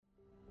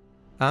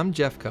I'm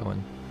Jeff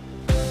Cohen.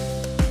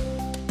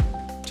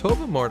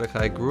 Tova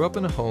Mordechai grew up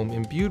in a home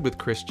imbued with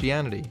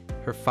Christianity.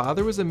 Her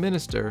father was a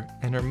minister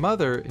and her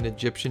mother an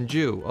Egyptian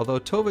Jew, although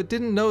Tova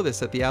didn't know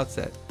this at the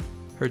outset.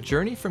 Her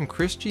journey from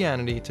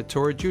Christianity to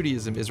Torah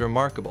Judaism is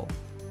remarkable,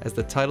 as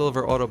the title of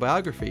her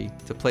autobiography,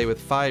 To Play with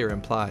Fire,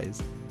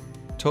 implies.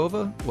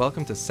 Tova,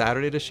 welcome to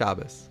Saturday to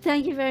Shabbos.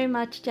 Thank you very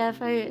much,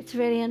 Jeff. It's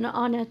really an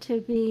honor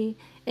to be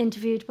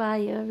interviewed by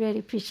you. I really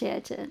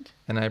appreciate it.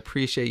 And I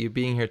appreciate you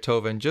being here,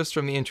 Tova. And just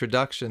from the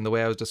introduction, the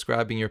way I was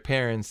describing your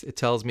parents, it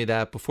tells me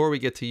that before we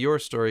get to your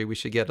story, we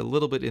should get a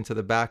little bit into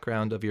the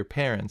background of your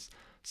parents.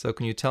 So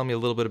can you tell me a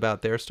little bit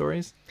about their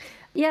stories?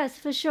 Yes,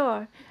 for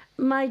sure.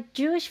 My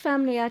Jewish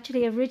family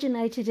actually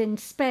originated in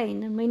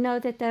Spain, and we know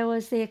that there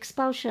was the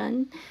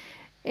expulsion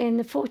in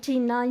the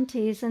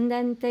 1490s, and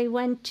then they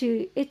went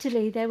to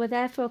Italy. They were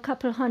there for a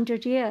couple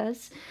hundred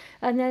years,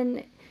 and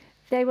then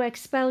they were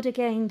expelled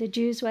again. The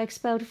Jews were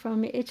expelled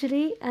from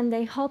Italy, and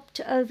they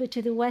hopped over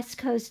to the west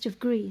coast of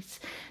Greece.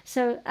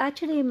 So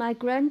actually, my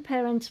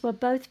grandparents were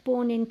both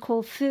born in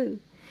Corfu,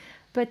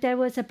 but there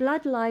was a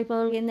blood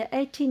libel in the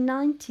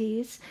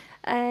 1890s,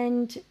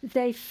 and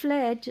they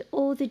fled,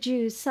 all the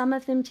Jews, some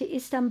of them to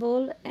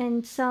Istanbul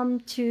and some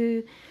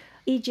to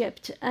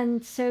Egypt.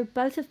 And so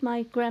both of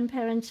my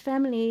grandparents'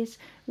 families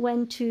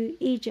went to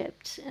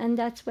Egypt, and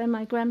that's where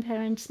my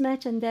grandparents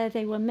met, and there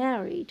they were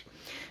married.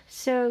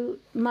 So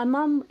my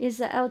mom is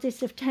the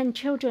eldest of 10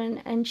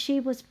 children, and she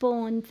was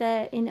born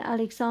there in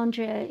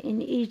Alexandria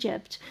in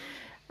Egypt.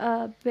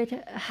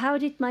 But how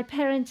did my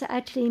parents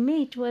actually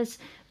meet was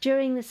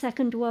during the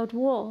Second World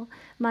War.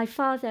 My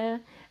father,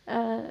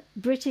 a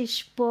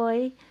British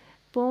boy,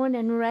 born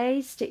and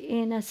raised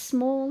in a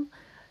small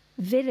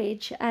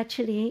village,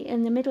 actually,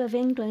 in the middle of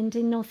England,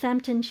 in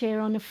Northamptonshire,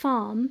 on a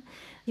farm.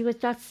 He was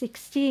just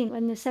 16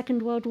 when the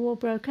Second World War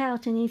broke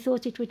out, and he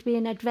thought it would be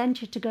an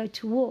adventure to go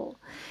to war.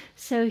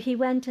 So he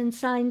went and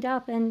signed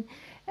up and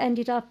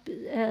ended up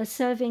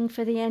serving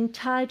for the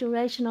entire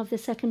duration of the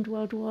Second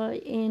World War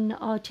in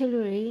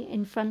artillery,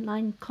 in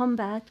frontline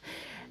combat.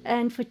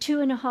 And for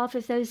 2.5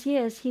 of those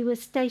years, he was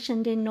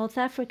stationed in North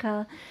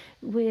Africa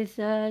with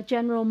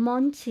General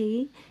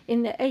Monty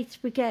in the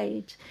 8th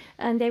Brigade,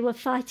 and they were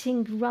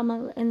fighting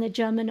Rommel in the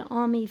German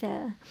army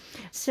there.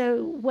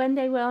 So when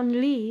they were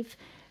on leave,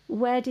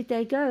 where did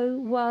they go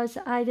was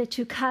either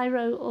to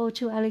Cairo or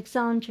to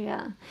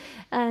Alexandria.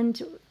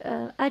 And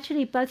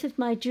actually both of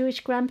my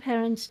Jewish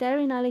grandparents there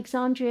in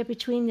Alexandria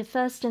between the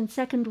First and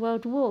Second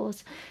World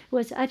Wars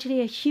was actually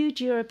a huge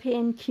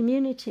European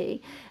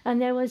community, and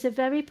there was a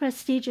very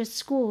prestigious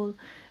school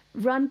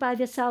run by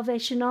the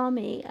Salvation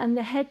Army, and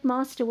the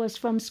headmaster was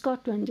from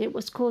Scotland. It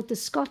was called the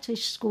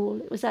Scottish School.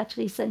 It was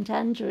actually St.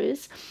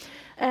 Andrews,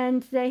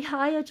 and they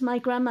hired my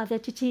grandmother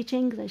to teach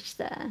English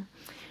there.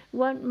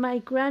 What my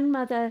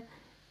grandmother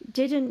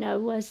didn't know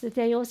was that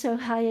they also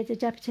hired the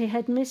deputy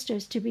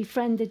headmistress to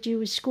befriend the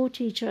Jewish school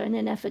teacher in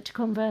an effort to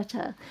convert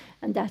her.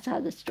 And that's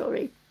how the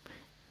story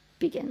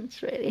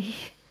begins, really.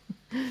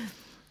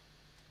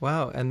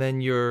 Wow. And then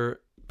your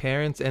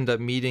parents end up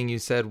meeting, you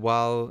said,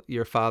 while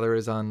your father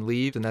is on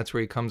leave, and that's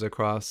where he comes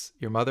across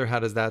your mother. How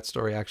does that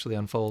story actually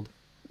unfold?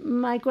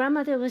 My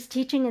grandmother was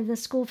teaching in the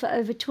school for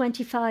over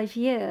 25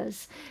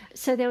 years.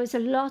 So there was a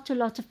lot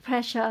of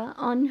pressure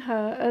on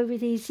her over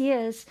these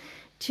years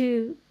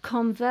to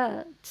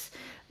convert.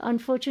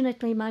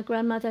 Unfortunately, my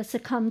grandmother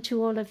succumbed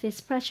to all of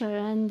this pressure,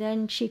 and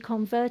then she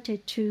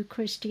converted to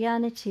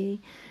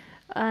Christianity.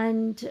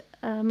 And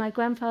my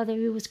grandfather,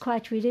 who was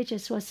quite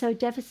religious, was so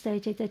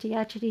devastated that he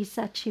actually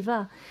sat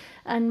Shiva.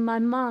 And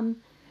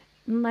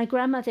my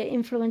grandmother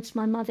influenced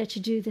my mother to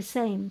do the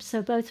same.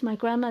 So both my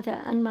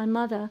grandmother and my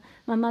mother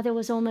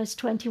was almost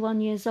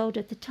 21 years old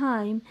at the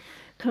time,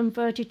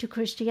 converted to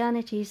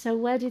Christianity. So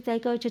where did they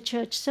go to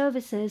church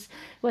services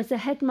was the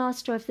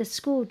headmaster of the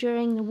school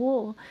during the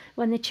war.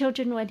 When the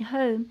children went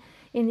home,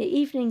 in the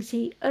evenings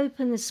he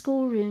opened the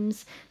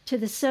schoolrooms to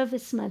the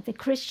servicemen, the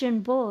Christian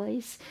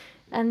boys,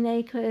 and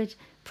they could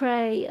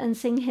pray and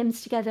sing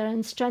hymns together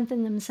and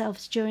strengthen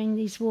themselves during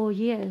these war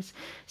years.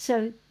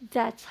 So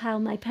that's how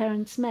my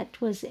parents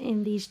met, was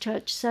in these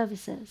church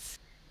services.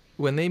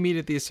 When they meet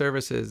at these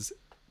services,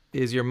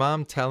 is your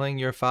mom telling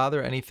your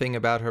father anything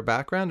about her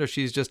background, or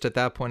she's just at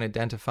that point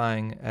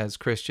identifying as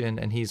Christian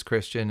and he's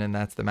Christian and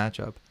that's the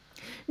matchup?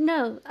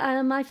 No,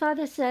 my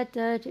father said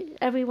that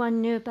everyone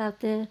knew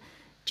about the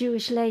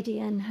Jewish lady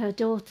and her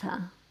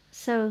daughter.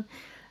 So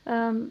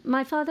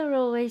my father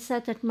always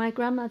said that my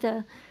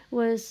grandmother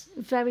was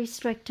very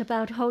strict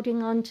about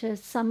holding on to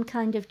some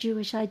kind of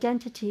Jewish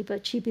identity,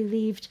 but she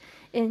believed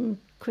in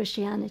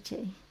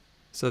Christianity.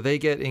 So they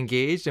get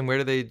engaged, and where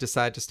do they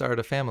decide to start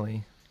a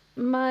family?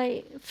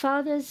 My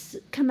father's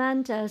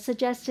commander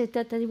suggested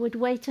that they would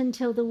wait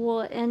until the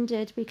war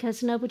ended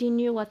because nobody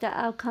knew what the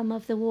outcome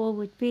of the war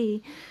would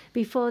be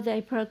before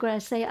they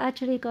progressed. They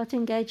actually got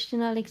engaged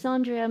in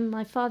Alexandria.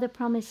 My father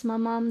promised my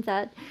mom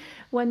that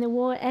when the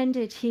war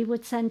ended, he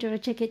would send her a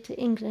ticket to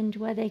England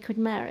where they could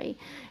marry.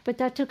 But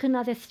that took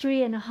another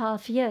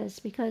 3.5 years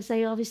because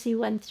they obviously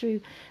went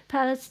through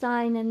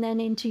Palestine and then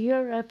into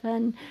Europe.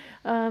 And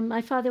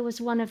my father was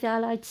one of the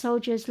Allied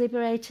soldiers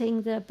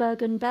liberating the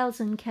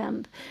Bergen-Belsen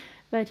camp.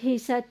 But he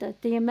said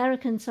that the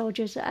American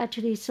soldiers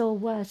actually saw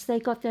worse. They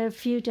got there a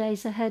few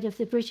days ahead of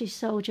the British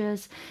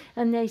soldiers,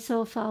 and they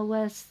saw far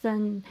worse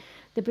than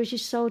the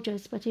British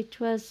soldiers. But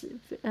it was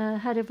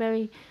had a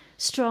very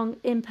strong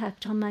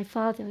impact on my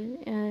father,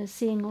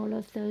 seeing all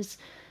of those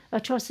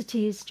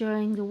atrocities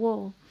during the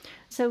war.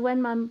 So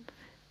when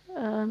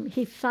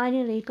he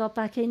finally got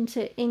back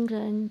into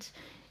England,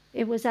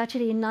 it was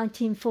actually in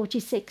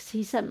 1946.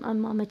 He sent my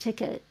mum a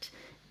ticket.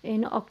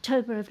 In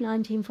October of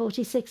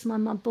 1946, my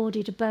mum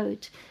boarded a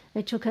boat.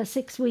 It took her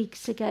 6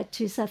 weeks to get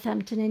to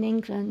Southampton in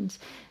England.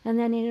 And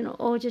then in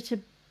order to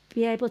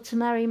be able to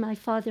marry my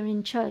father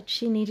in church,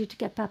 she needed to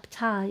get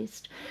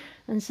baptized.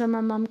 And so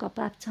my mum got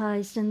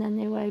baptized, and then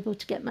they were able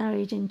to get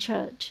married in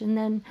church. And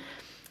then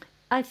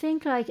I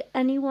think, like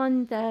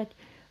anyone that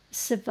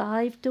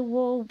survived the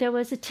war, there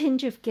was a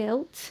tinge of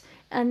guilt,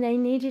 and they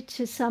needed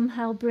to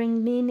somehow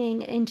bring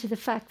meaning into the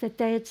fact that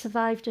they had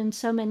survived and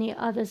so many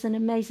others and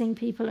amazing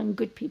people and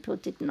good people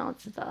did not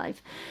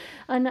survive.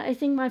 And I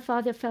think my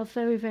father felt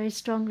very, very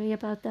strongly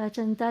about that.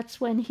 And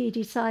that's when he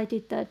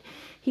decided that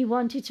he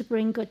wanted to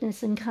bring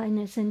goodness and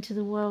kindness into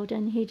the world.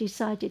 And he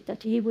decided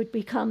that he would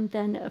become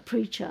then a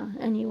preacher.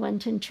 And he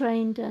went and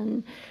trained.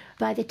 And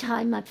by the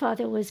time my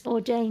father was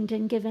ordained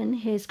and given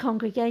his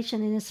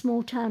congregation in a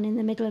small town in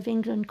the middle of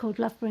England called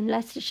Loughborough in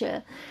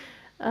Leicestershire,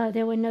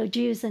 there were no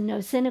Jews and no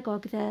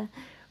synagogue there,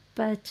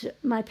 but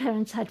my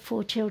parents had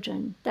 4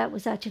 children. That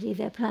was actually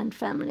their planned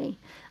family.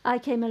 I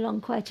came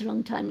along quite a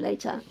long time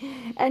later.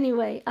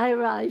 Anyway, I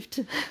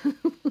arrived.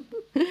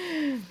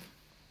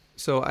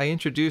 So I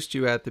introduced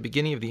you at the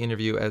beginning of the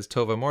interview as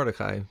Tova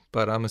Mordechai,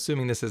 but I'm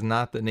assuming this is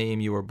not the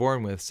name you were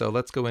born with. So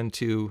let's go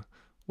into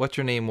what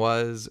your name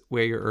was,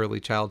 where your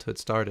early childhood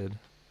started.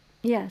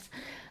 Yes.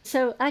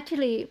 So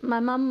actually, my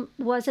mum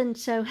wasn't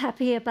so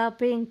happy about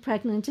being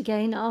pregnant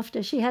again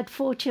after she had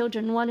 4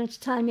 children, one at a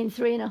time in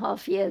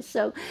 3.5 years.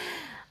 So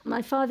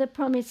my father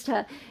promised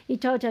her, he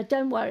told her,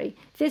 don't worry,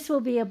 this will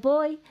be a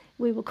boy.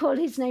 We will call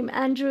his name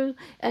Andrew,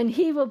 and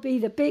he will be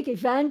the big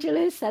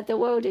evangelist that the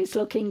world is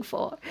looking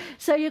for.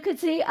 So you could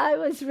see I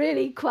was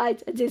really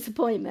quite a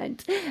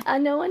disappointment,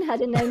 and no one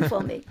had a name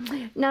for me.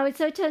 Now, it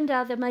so turned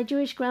out that my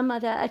Jewish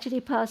grandmother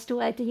actually passed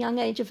away at the young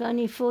age of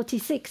only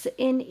 46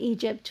 in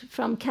Egypt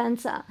from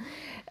cancer.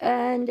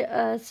 And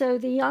so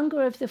the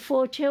younger of the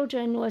 4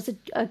 children was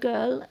a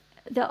girl,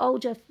 the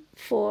older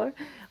 4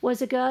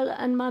 was a girl,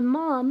 and my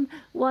mom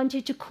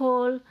wanted to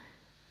call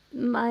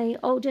my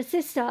older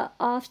sister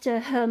after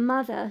her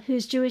mother,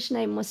 whose Jewish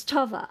name was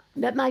Tova.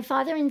 But my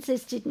father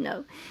insisted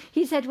no.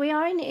 He said, we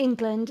are in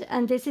England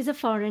and this is a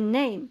foreign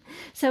name.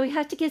 So we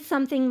had to get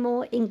something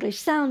more English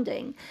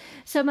sounding.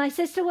 So my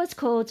sister was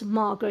called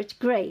Margaret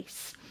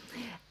Grace.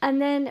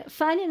 And then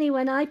finally,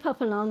 when I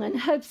pop along and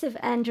hopes of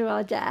Andrew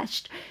are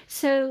dashed,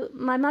 so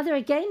my mother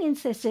again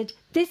insisted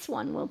this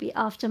one will be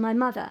after my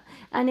mother.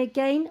 And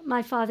again,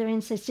 my father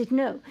insisted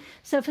no.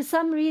 So for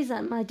some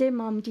reason, my dear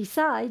mom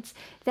decides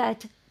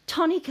that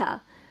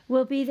Tonica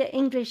will be the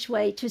English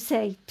way to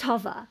say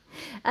Tova.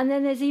 And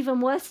then there's even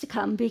worse to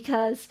come,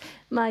 because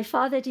my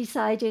father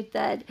decided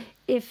that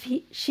if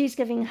she's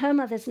giving her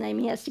mother's name,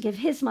 he has to give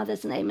his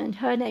mother's name, and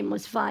her name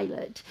was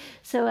Violet.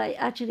 So I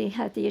actually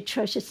had the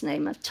atrocious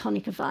name of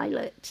Tonica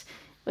Violet,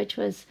 which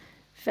was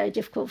very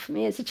difficult for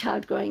me as a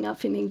child growing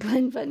up in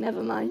England, but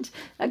never mind.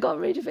 I got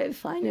rid of it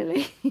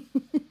finally.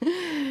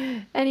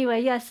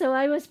 Anyway, yeah, so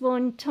I was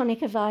born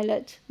Tonica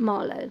Violet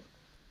Marlowe.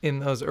 In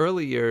those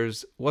early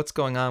years, what's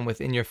going on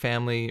within your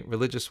family,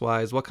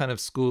 religious-wise? What kind of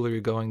school are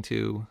you going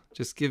to?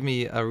 Just give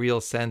me a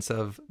real sense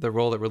of the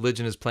role that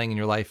religion is playing in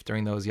your life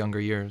during those younger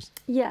years.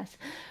 Yes.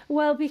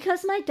 Well,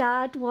 because my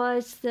dad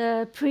was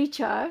the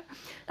preacher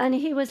and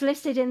he was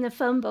listed in the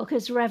phone book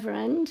as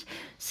Reverend,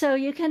 so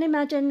you can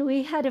imagine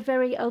we had a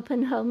very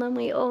open home, and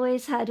we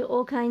always had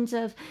all kinds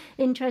of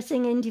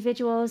interesting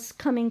individuals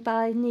coming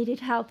by,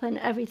 needed help and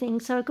everything.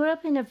 So I grew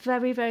up in a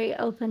very, very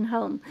open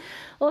home.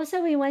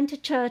 Also, we went to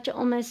church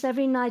almost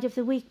every night of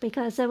the week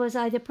because there was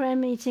either prayer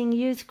meeting,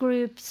 youth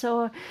groups,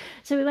 so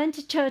we went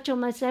to church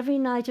almost every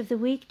night of the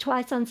week,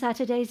 twice on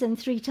Saturdays and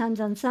 3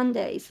 times on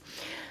Sundays.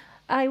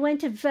 I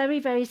went to very,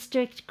 very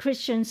strict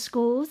Christian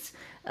schools.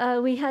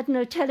 We had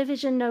no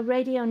television, no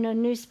radio, no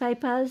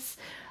newspapers.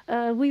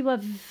 We were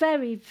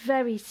very,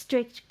 very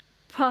strict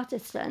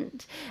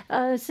Protestant.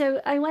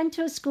 So I went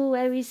to a school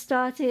where we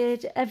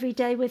started every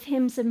day with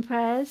hymns and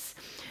prayers.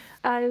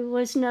 I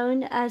was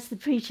known as the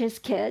preacher's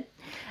kid.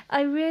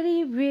 I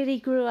really, really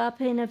grew up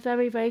in a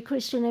very, very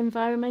Christian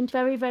environment,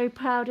 very, very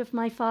proud of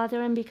my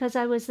father, and because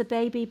I was the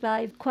baby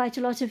by quite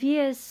a lot of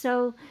years,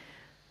 so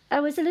I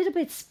was a little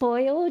bit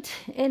spoiled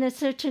in a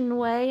certain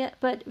way,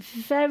 but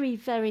very,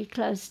 very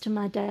close to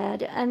my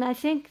dad. And I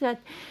think that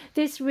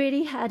this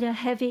really had a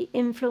heavy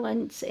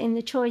influence in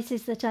the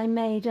choices that I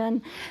made.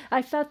 And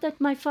I felt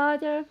that my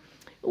father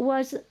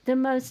was the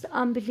most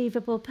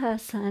unbelievable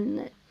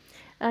person.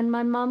 And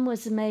my mum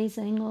was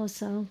amazing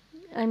also.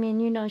 I mean,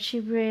 you know, she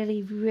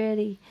really,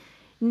 really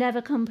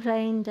never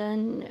complained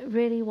and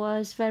really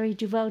was very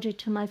devoted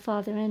to my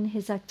father and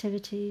his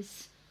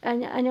activities.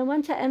 And I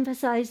want to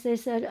emphasize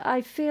this, that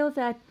I feel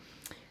that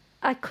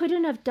I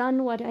couldn't have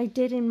done what I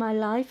did in my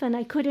life, and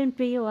I couldn't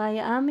be who I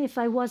am if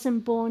I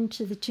wasn't born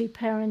to the two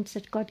parents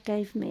that God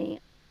gave me.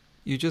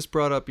 You just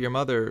brought up your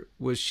mother.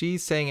 Was she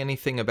saying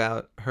anything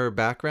about her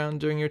background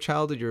during your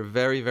childhood? You're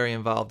very, very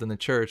involved in the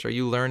church. Are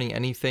you learning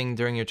anything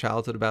during your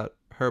childhood about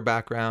her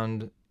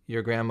background,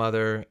 your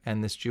grandmother,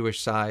 and this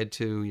Jewish side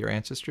to your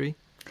ancestry?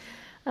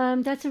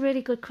 That's a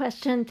really good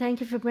question.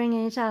 Thank you for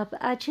bringing it up.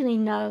 Actually,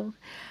 no.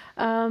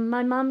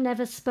 My mom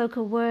never spoke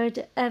a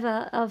word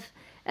ever of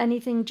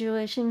anything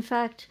Jewish. In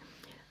fact,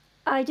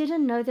 I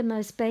didn't know the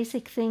most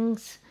basic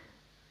things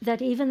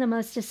that even the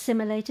most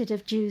assimilated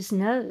of Jews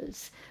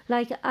knows.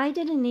 Like, I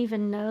didn't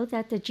even know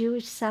that the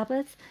Jewish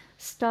Sabbath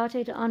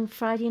started on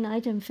Friday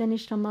night and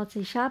finished on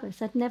Motzei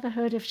Shabbos. I'd never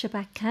heard of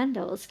Shabbat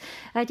candles.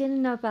 I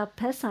didn't know about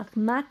Pesach,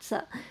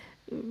 Matzah,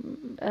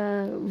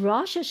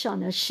 Rosh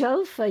Hashanah,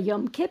 Shofar,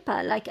 Yom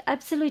Kippur, like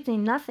absolutely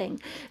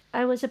nothing.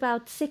 I was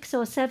about 6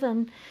 or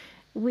 7.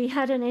 We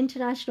had an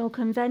international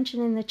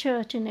convention in the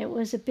church, and it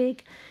was a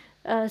big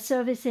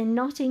service in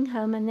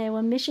Nottingham, and there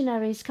were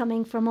missionaries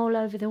coming from all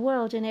over the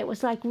world, and it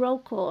was like roll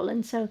call.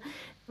 And so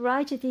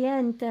right at the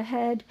end, the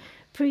head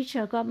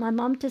preacher got my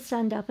mom to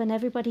stand up, and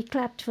everybody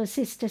clapped for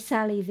Sister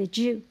Sally, the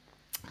Jew.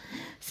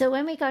 So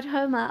when we got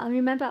home, I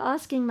remember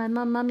asking my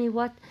mom, Mummy,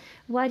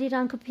 why did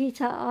Uncle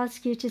Peter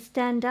ask you to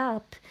stand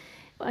up,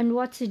 and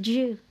what's a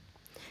Jew?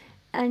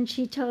 And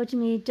she told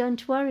me,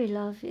 don't worry,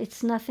 love,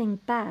 it's nothing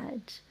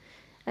bad.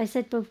 I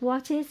said, but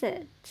what is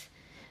it?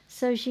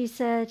 So she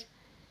said,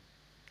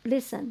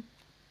 listen,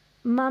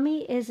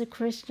 Mummy is a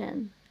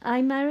Christian.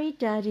 I married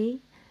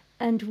Daddy,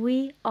 and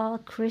we are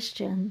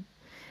Christian.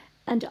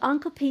 And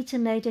Uncle Peter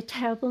made a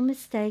terrible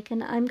mistake,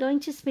 and I'm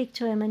going to speak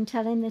to him and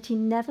tell him that he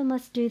never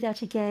must do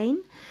that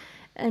again.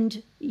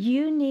 And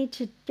you need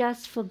to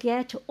just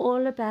forget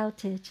all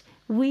about it.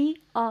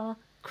 We are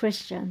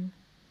Christian.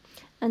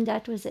 And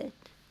that was it.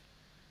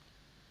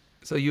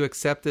 So you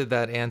accepted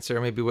that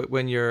answer. Maybe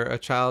when you're a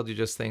child, you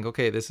just think,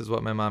 okay, this is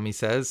what my mommy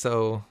says,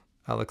 so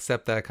I'll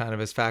accept that kind of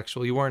as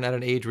factual. You weren't at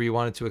an age where you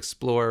wanted to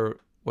explore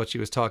what she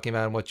was talking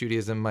about and what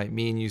Judaism might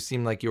mean. You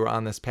seemed like you were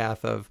on this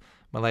path of,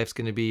 my life's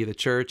going to be the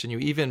church. And you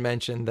even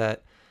mentioned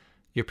that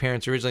your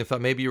parents originally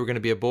thought maybe you were going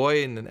to be a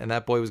boy, and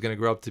that boy was going to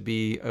grow up to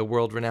be a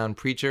world-renowned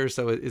preacher.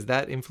 So is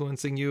that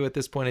influencing you at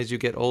this point as you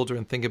get older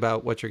and think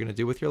about what you're going to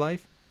do with your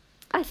life?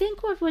 I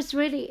think what was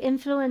really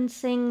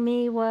influencing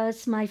me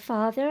was my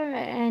father,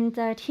 and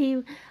that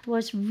he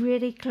was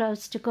really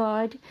close to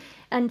God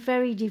and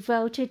very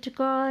devoted to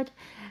God.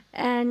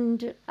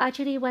 And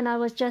actually, when I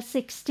was just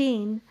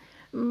 16,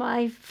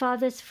 my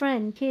father's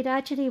friend, he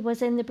actually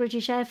was in the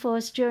British Air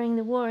Force during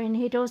the war, and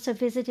he'd also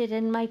visited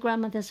in my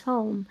grandmother's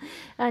home.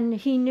 And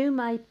he knew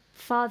my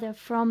father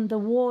from the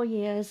war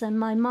years and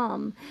my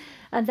mom.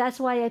 And that's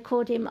why I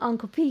called him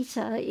Uncle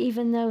Peter,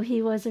 even though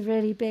he was a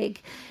really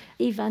big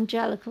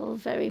evangelical,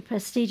 very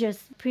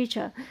prestigious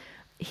preacher.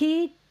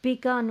 He'd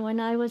begun when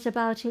I was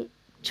about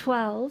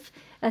 12,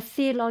 a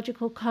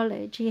theological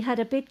college. He had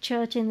a big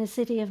church in the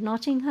city of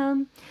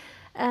Nottingham,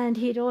 and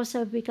he'd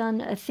also begun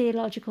a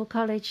theological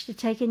college to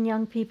take in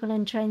young people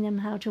and train them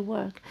how to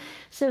work.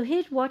 So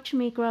he'd watch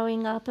me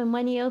growing up, and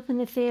when he opened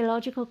the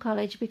theological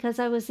college, because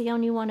I was the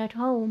only one at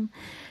home,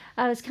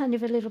 I was kind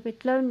of a little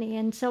bit lonely,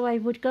 and so I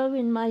would go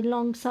in my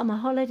long summer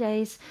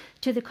holidays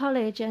to the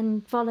college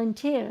and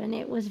volunteer, and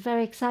it was a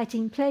very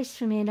exciting place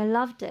for me, and I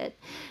loved it.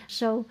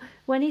 So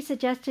when he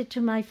suggested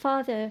to my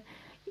father,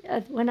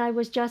 when I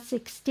was just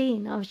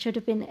 16, I should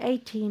have been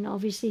 18,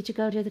 obviously, to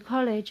go to the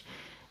college,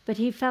 but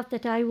he felt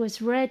that I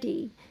was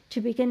ready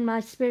to begin my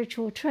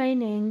spiritual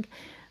training,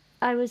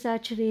 I was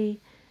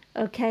actually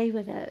okay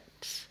with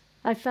it.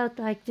 I felt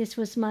like this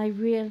was my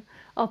real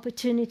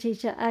opportunity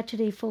to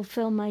actually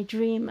fulfill my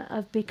dream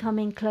of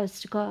becoming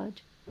close to God.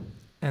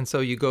 And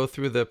so you go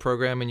through the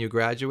program and you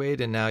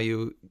graduate, and now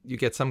you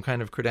get some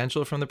kind of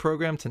credential from the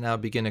program to now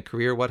begin a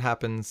career. What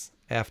happens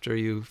after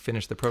you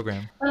finish the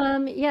program?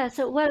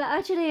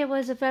 Actually, it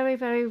was a very,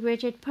 very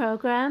rigid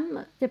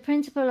program. The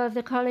principal of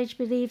the college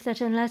believed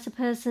that unless a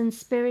person's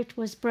spirit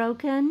was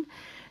broken,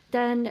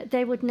 then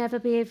they would never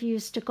be of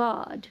use to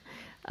God.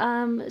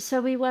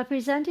 So we were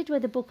presented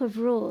with a book of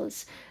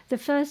rules. The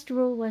first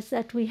rule was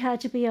that we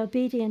had to be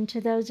obedient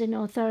to those in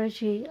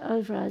authority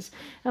over us.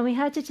 And we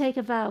had to take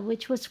a vow,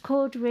 which was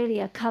called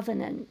really a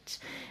covenant.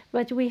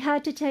 But we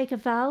had to take a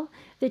vow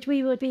that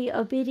we would be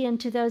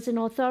obedient to those in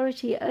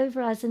authority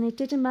over us, and it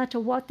didn't matter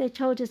what they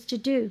told us to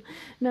do.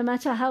 No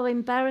matter how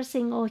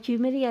embarrassing or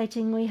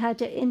humiliating, we had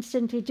to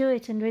instantly do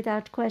it and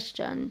without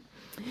question.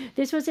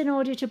 This was in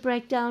order to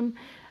break down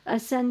a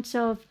sense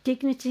of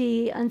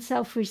dignity and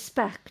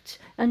self-respect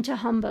and to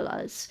humble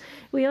us.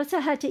 We also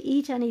had to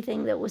eat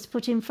anything that was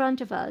put in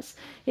front of us.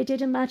 It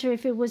didn't matter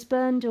if it was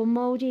burned or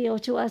moldy or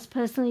to us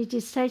personally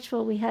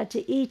distasteful, we had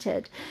to eat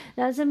it.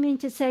 That doesn't mean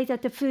to say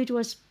that the food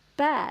was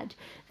bad,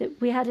 that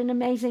we had an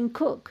amazing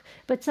cook,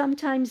 but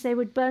sometimes they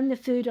would burn the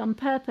food on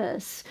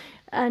purpose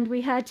and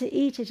we had to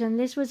eat it, and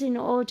this was in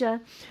order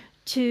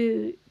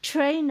to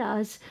train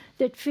us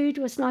that food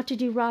was not to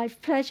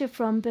derive pleasure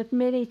from, but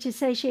merely to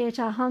satiate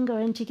our hunger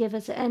and to give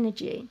us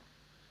energy.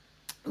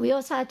 We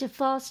also had to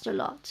fast a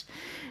lot.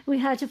 We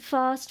had to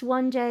fast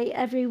one day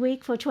every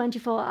week for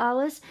 24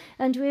 hours,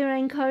 and we were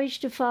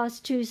encouraged to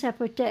fast 2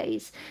 separate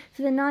days.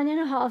 For the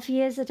 9.5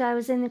 years that I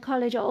was in the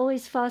college, I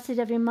always fasted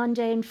every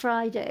Monday and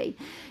Friday.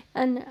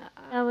 And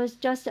I was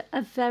just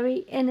a very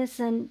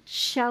innocent,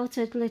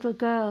 sheltered little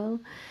girl.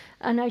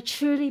 And I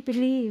truly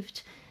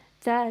believed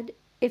that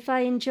if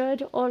I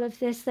endured all of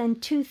this, then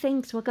 2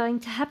 things were going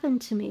to happen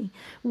to me.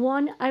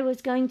 One, I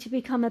was going to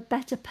become a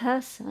better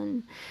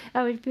person.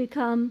 I would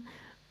become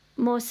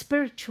more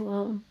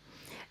spiritual.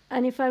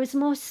 And if I was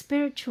more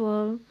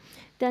spiritual,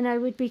 then I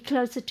would be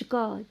closer to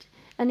God.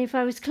 And if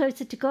I was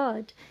closer to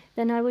God,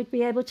 then I would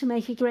be able to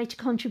make a greater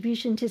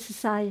contribution to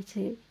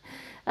society.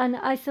 And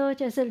I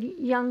thought as a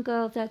young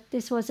girl that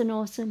this was an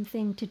awesome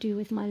thing to do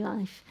with my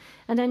life.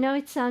 And I know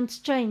it sounds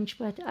strange,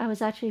 but I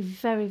was actually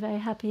very, very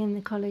happy in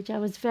the college. I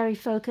was very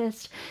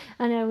focused,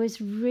 and I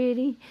was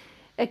really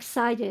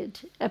excited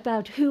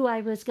about who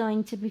I was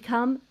going to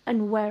become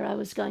and where I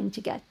was going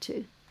to get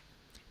to.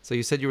 So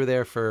you said you were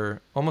there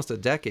for almost a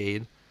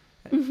decade.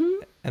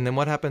 Mm-hmm. And then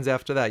what happens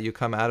after that? You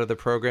come out of the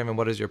program, and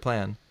what is your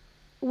plan?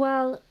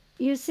 Well,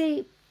 you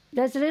see,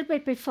 there's a little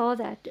bit before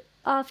that.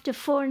 After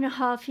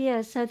 4.5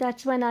 years, so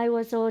that's when I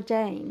was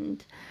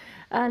ordained.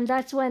 And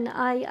that's when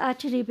I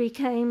actually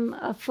became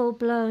a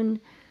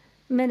full-blown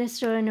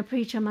minister and a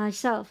preacher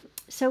myself.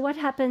 So what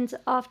happens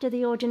after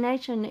the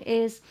ordination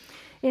is,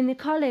 in the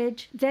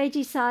college, they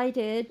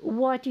decided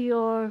what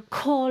your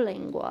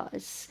calling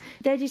was.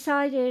 They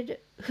decided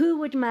who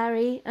would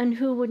marry and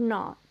who would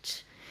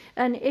not.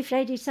 And if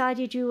they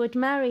decided you would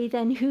marry,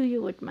 then who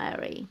you would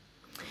marry.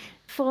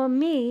 For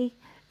me,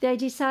 they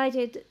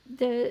decided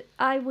that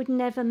I would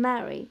never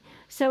marry.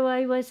 So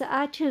I was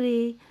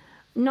actually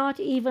not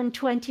even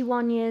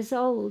 21 years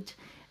old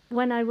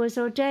when I was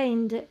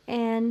ordained,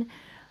 and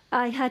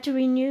I had to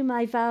renew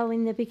my vow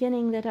in the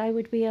beginning that I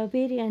would be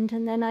obedient,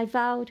 and then I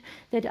vowed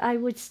that I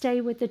would stay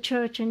with the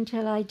church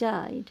until I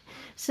died.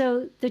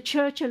 So the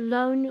church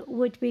alone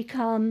would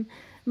become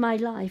my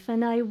life,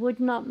 and I would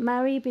not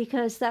marry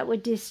because that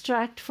would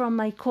distract from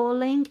my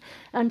calling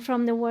and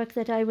from the work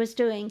that I was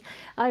doing.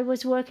 I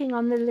was working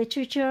on the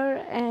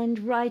literature and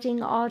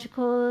writing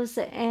articles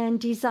and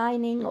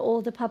designing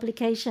all the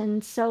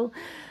publications. So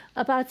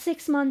about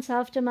 6 months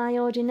after my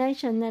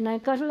ordination, then I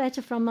got a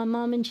letter from my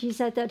mom, and she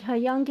said that her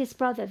youngest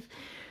brother,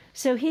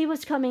 so he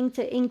was coming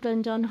to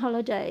England on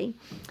holiday.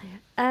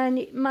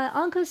 And my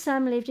Uncle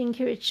Sam lived in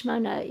Kiryat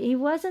Shmona. He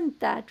wasn't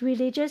that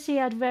religious. He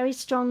had very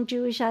strong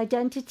Jewish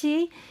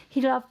identity.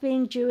 He loved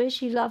being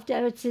Jewish. He loved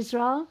Eretz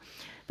Israel.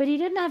 But he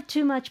didn't have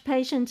too much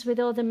patience with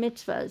all the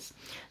mitzvahs.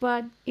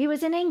 But he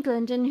was in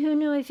England, and who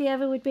knew if he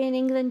ever would be in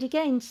England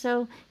again.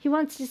 So he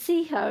wants to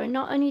see her. And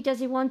not only does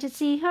he want to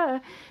see her,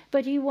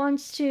 but he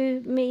wants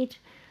to meet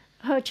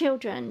her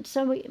children.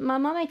 So my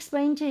mom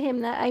explained to him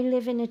that I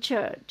live in a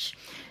church.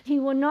 He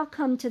will not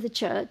come to the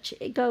church,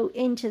 go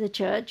into the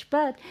church,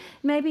 but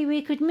maybe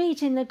we could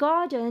meet in the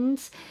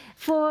gardens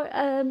for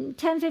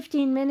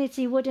 10-15 minutes.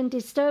 He wouldn't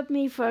disturb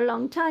me for a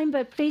long time,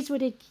 but please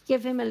would it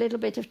give him a little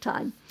bit of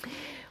time.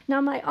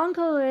 Now, my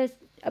uncle was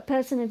a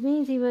person of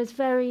means. He was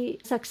very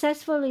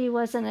successful. He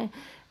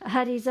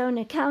had his own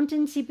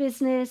accountancy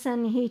business,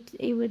 and he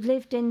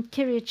lived in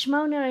Kiryat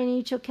Shmona, and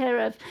he took care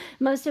of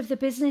most of the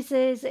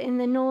businesses in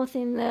the north,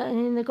 in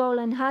the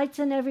Golan Heights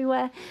and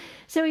everywhere.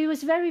 So he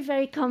was very,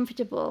 very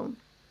comfortable.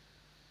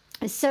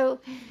 So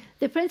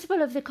the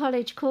principal of the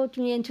college called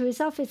me into his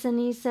office, and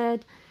he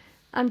said,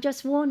 "I'm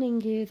just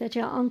warning you that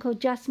your uncle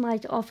just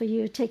might offer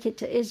you a ticket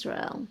to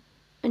Israel,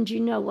 and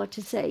you know what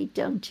to say,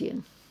 don't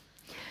you?"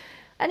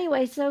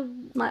 Anyway, so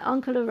my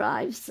uncle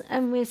arrives,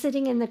 and we're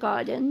sitting in the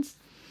gardens.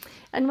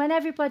 And when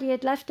everybody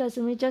had left us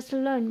and we're just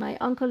alone, my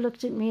uncle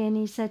looked at me and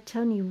he said,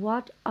 "Tony,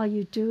 what are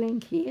you doing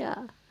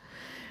here?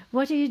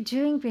 What are you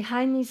doing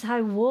behind these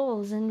high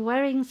walls and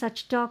wearing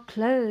such dark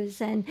clothes?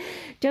 And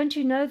don't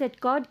you know that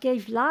God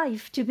gave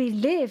life to be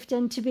lived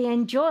and to be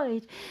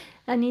enjoyed?"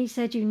 And he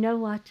said, "You know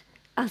what?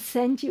 I'll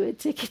send you a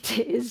ticket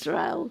to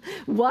Israel.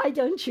 Why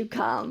don't you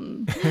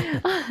come?"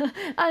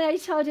 And I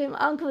told him,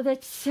 "Uncle,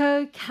 that's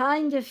so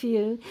kind of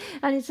you,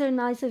 and it's so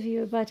nice of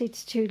you, but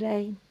it's too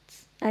late.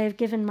 I have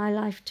given my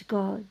life to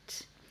God,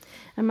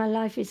 and my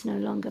life is no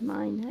longer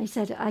mine." I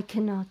said, "I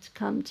cannot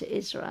come to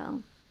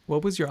Israel."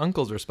 What was your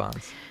uncle's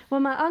response? Well,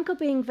 my uncle,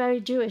 being very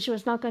Jewish,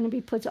 was not going to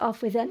be put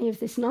off with any of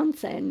this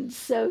nonsense.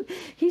 So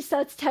he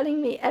starts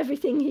telling me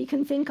everything he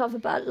can think of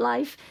about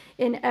life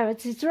in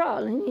Eretz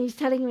Israel. And he's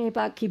telling me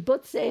about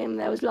kibbutzim.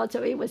 There was lots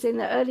of it. Was in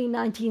the early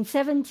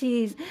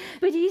 1970s.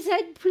 But he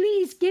said,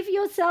 please give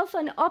yourself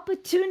an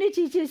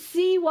opportunity to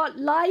see what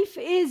life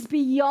is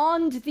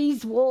beyond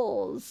these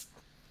walls.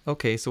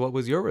 Okay, so what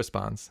was your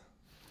response?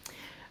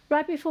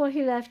 Right before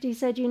he left, he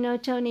said,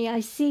 Tony, I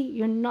see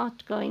you're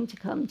not going to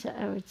come to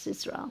Eretz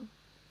Israel.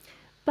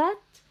 But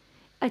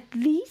at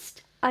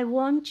least I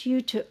want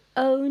you to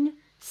own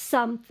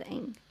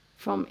something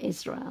from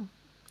Israel.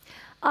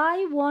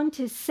 I want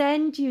to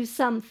send you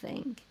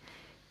something.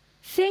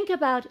 Think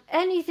about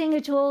anything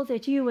at all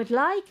that you would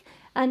like,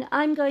 and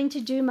I'm going to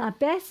do my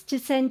best to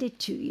send it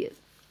to you.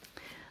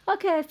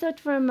 Okay, I thought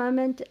for a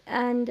moment,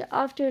 and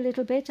after a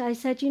little bit, I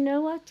said, you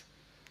know what?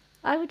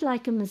 I would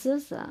like a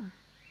mezuzah.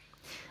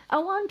 I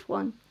want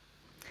one.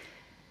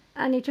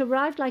 And it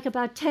arrived like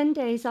about 10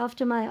 days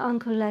after my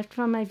uncle left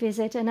from my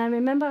visit. And I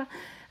remember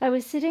I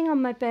was sitting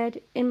on my bed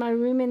in my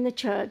room in the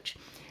church,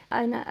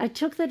 and I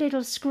took the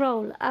little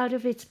scroll out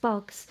of its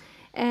box,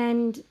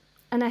 and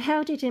I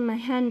held it in my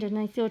hand, and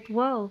I thought,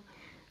 whoa,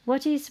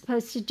 what are you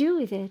supposed to do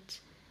with it?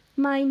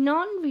 My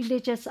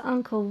non-religious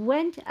uncle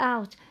went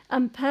out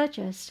and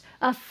purchased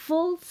a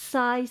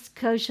full-size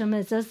kosher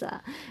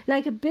mezuzah,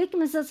 like a big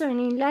mezuzah, and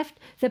he left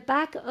the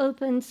back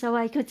open so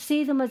I could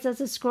see the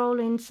mezuzah scroll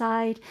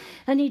inside,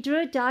 and he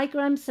drew a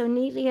diagram so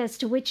neatly as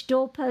to which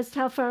doorpost,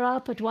 how far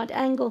up, at what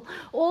angle,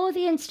 all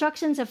the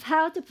instructions of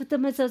how to put the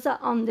mezuzah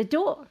on the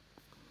door.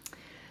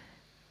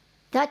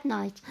 That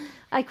night,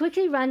 I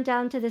quickly ran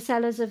down to the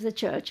cellars of the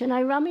church, and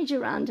I rummaged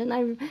around, and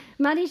I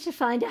managed to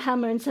find a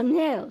hammer and some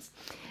nails.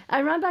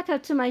 I ran back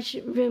up to my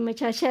room,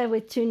 which I share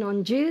with two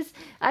non-Jews.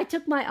 I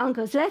took my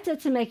uncle's letter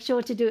to make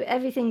sure to do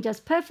everything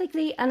just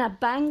perfectly, and I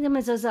banged the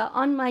mezuzah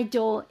on my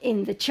door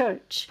in the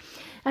church.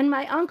 And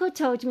my uncle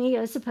told me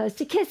you're supposed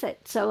to kiss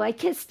it, so I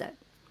kissed it.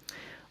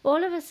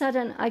 All of a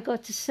sudden, I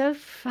got so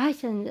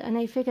frightened, and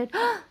I figured,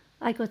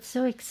 I got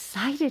so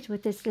excited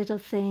with this little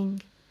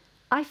thing.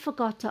 I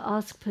forgot to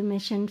ask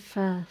permission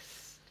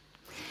first.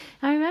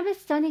 I remember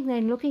standing there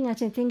and looking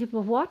at it and thinking,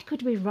 well, what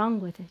could be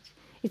wrong with it?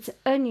 It's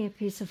only a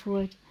piece of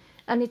wood,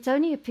 and it's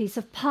only a piece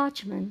of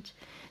parchment.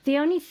 The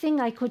only thing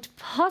I could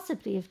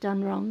possibly have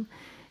done wrong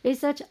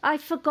is that I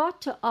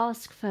forgot to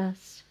ask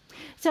first.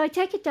 So I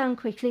take it down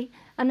quickly,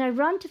 and I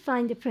run to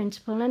find the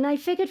principal, and I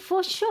figured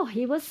for sure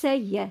he will say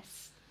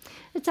yes.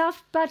 It's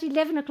about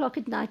 11 o'clock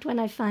at night when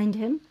I find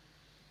him,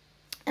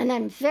 and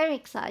I'm very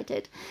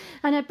excited.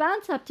 And I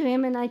bounce up to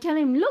him, and I tell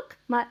him, look,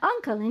 my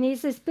uncle, and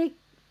he's this big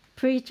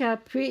preacher,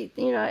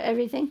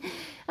 everything.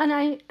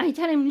 And I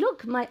tell him,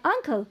 look, my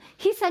uncle,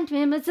 he sent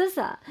me a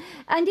mezuzah,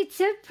 and it's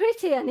so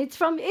pretty, and it's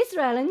from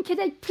Israel, and can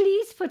I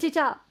please put it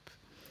up?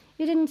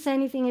 He didn't say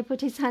anything. He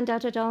put his hand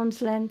out at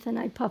arm's length, and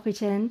I pop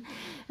it in.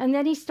 And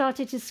then he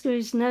started to screw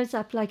his nose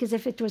up like as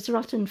if it was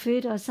rotten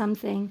food or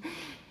something.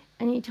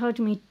 And he told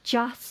me,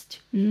 just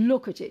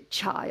look at it,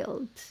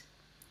 child.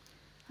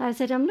 I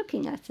said, I'm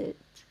looking at it.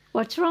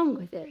 What's wrong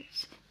with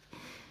it?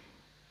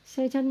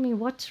 So he told me,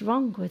 what's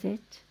wrong with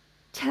it?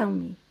 Tell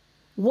me,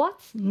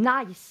 what's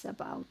nice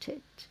about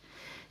it?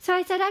 So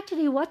I said,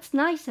 actually, what's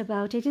nice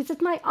about it is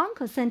that my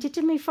uncle sent it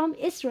to me from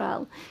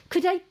Israel.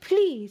 Could I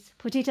please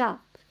put it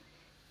up?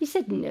 He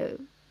said, no.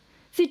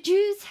 The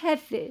Jews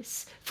have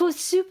this for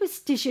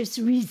superstitious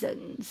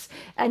reasons,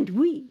 and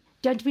we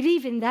don't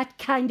believe in that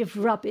kind of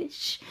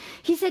rubbish.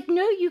 He said,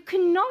 no, you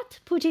cannot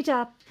put it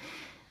up.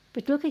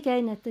 But look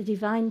again at the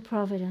divine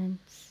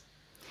providence.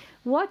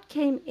 What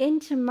came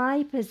into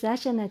my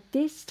possession at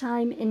this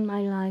time in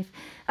my life?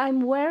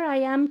 I'm where I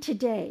am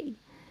today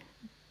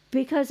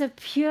because of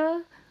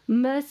pure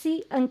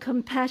mercy and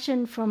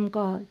compassion from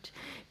God.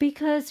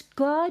 Because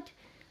God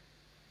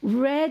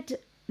read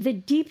the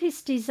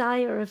deepest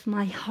desire of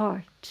my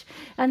heart.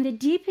 And the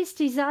deepest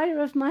desire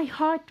of my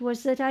heart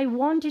was that I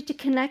wanted to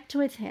connect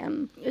with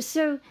him.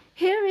 So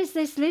here is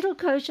this little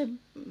kosher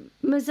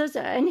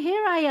mezuzah, and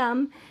here I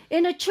am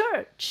in a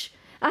church.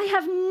 I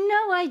have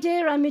no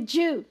idea I'm a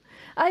Jew.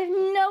 I have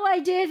no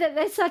idea that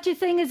there's such a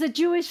thing as a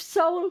Jewish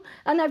soul,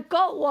 and I've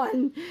got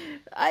one.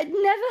 I'd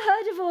never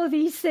heard of all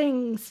these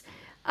things.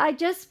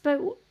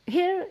 But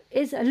here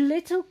is a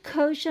little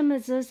kosher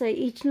mezuzah.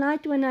 Each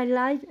night when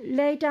I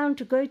lay down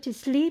to go to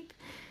sleep,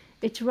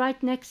 it's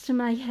right next to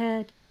my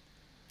head.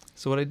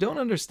 So what I don't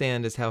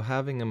understand is how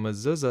having a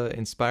mezuzah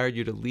inspired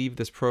you to leave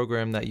this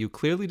program that you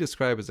clearly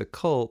describe as a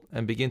cult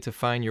and begin to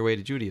find your way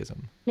to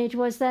Judaism. It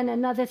was then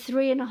another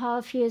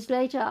 3.5 years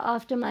later,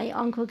 after my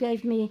uncle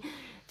gave me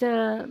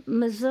the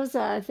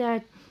mezuzah,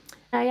 that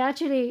I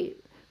actually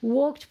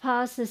walked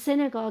past the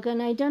synagogue,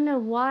 and I don't know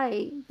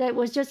why. That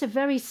was just a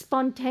very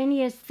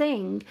spontaneous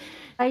thing.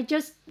 I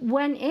just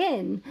went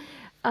in,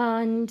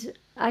 and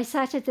I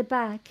sat at the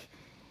back,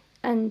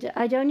 and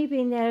I'd only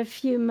been there a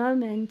few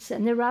moments,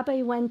 and the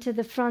rabbi went to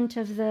the front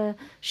of the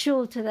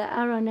shul, to the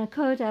Aron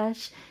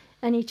HaKodesh,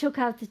 and he took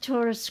out the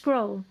Torah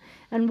scroll.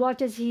 And what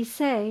does he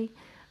say?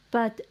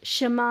 but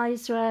Shema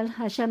Israel,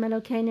 Hashem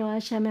Elokeinu,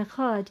 Hashem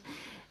Echad.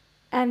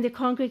 And the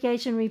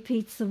congregation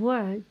repeats the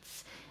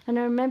words. And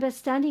I remember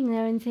standing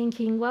there and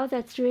thinking, well,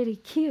 that's really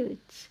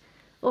cute.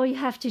 All you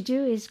have to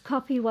do is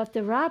copy what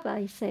the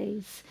rabbi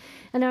says.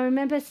 And I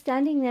remember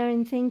standing there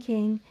and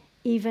thinking,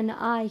 even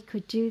I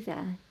could do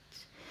that.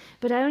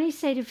 But I only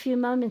stayed a few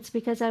moments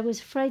because I was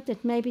afraid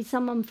that maybe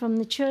someone from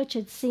the church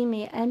had seen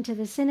me enter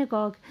the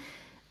synagogue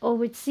or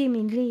would see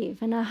me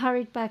leave. And I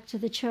hurried back to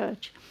the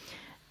church.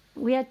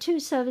 We had 2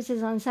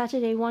 services on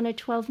Saturday, one at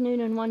 12 noon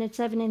and one at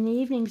 7 in the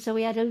evening, so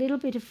we had a little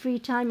bit of free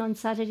time on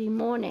Saturday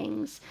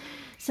mornings.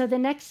 So the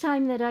next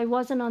time that I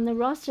wasn't on the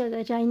roster,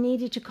 that I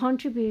needed to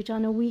contribute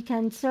on a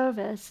weekend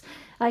service,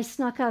 I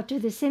snuck out to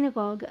the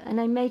synagogue, and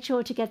I made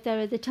sure to get there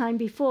at the time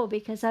before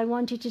because I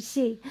wanted to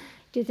see,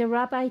 did the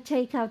rabbi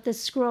take out the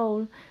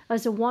scroll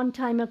as a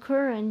one-time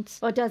occurrence,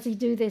 or does he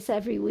do this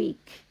every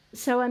week?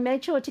 So I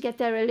made sure to get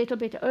there a little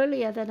bit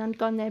earlier than I'd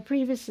gone there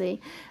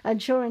previously.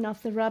 And sure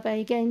enough, the rabbi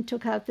again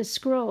took out the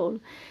scroll.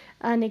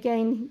 And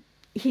again,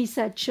 he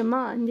said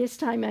Shema. And this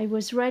time I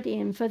was ready.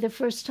 And for the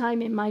first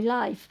time in my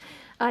life,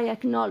 I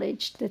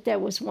acknowledged that there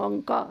was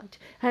one God.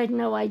 I had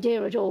no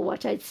idea at all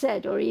what I'd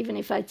said, or even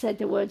if I'd said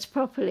the words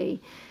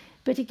properly.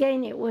 But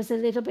again, it was a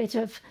little bit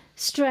of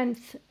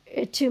strength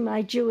to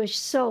my Jewish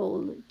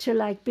soul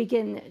to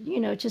begin,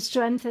 to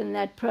strengthen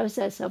that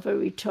process of a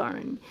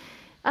return.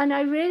 And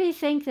I really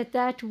think that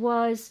that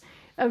was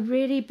a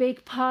really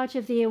big part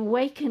of the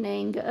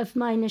awakening of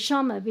my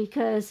neshama,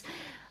 because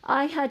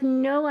I had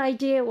no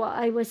idea what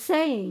I was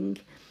saying.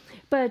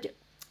 But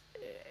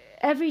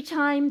every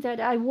time that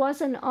I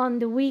wasn't on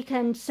the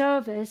weekend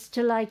service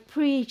to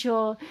preach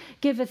or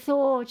give a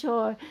thought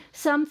or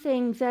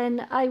something,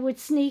 then I would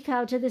sneak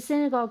out to the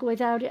synagogue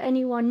without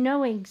anyone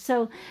knowing.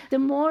 So the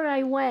more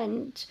I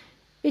went,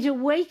 it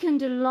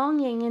awakened a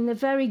longing in the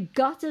very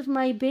gut of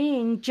my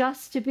being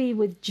just to be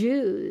with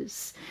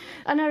Jews.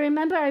 And I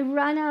remember I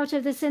ran out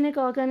of the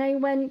synagogue and I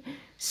went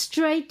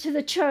straight to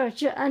the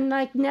church and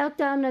knelt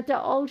down at the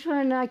altar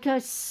and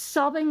was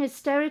sobbing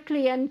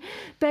hysterically and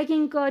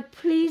begging God,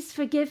 please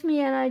forgive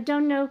me. And I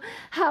don't know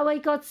how I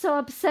got so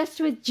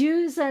obsessed with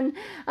Jews, and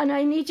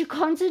I need to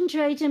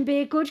concentrate and be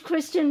a good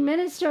Christian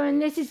minister,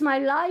 and this is my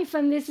life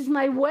and this is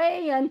my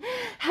way, and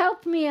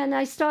help me. And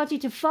I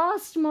started to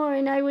fast more,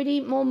 and I would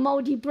eat more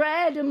moldy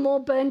bread and more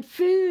burnt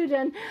food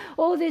and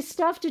all this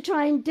stuff to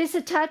try and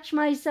disattach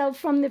myself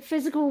from the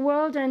physical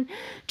world and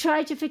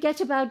try to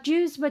forget about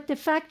Jews. But the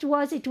fact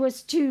was, it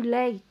was too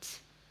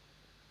late,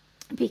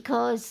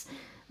 because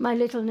my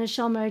little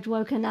neshama had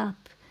woken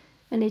up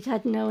and it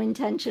had no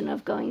intention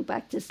of going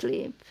back to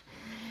sleep.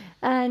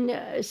 And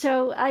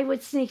so I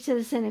would sneak to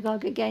the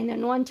synagogue again.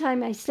 And one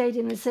time I stayed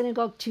in the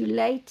synagogue too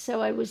late,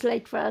 so I was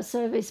late for our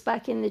service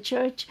back in the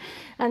church.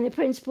 And the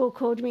principal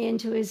called me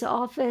into his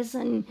office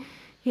and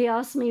he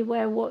asked me,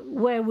 where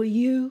were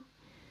you?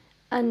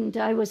 And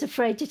I was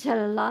afraid to tell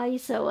a lie,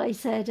 so I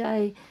said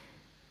I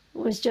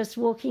was just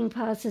walking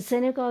past the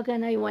synagogue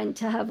and I went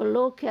to have a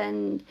look,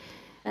 and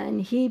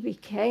he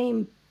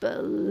became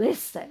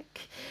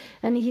ballistic.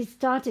 And he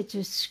started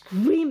to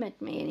scream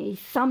at me, and he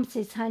thumped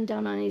his hand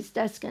down on his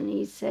desk and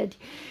he said,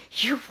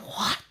 "You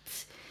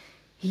what?"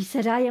 He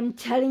said, "I am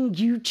telling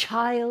you,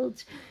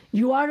 child,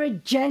 you are a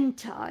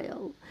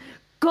Gentile.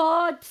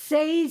 God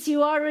says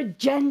you are a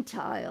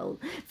Gentile.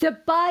 The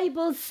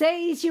Bible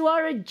says you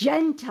are a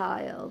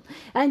Gentile.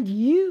 And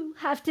you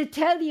have to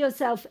tell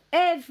yourself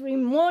every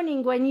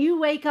morning when you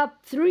wake up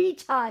 3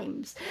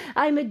 times,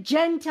 I'm a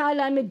Gentile,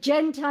 I'm a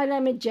Gentile,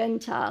 I'm a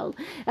Gentile.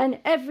 And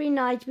every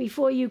night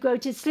before you go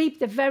to sleep,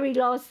 the very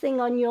last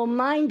thing on your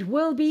mind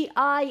will be,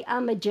 I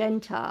am a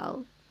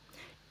Gentile.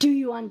 Do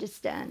you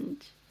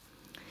understand?"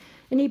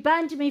 And he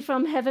banned me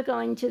from ever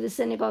going to the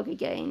synagogue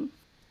again.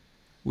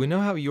 We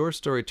know how your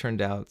story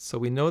turned out, so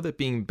we know that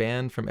being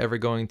banned from ever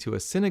going to a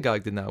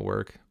synagogue did not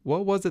work.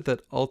 What was it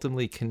that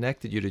ultimately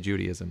connected you to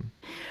Judaism?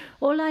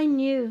 All I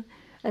knew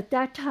at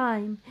that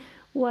time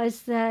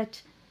was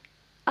that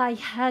I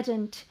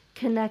hadn't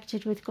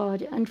connected with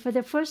God. And for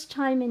the first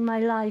time in my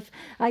life,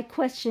 I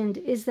questioned,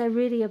 is there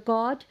really a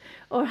God?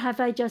 Or have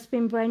I just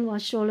been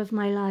brainwashed all of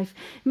my life?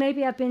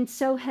 Maybe I've been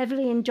so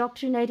heavily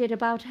indoctrinated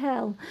about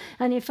hell.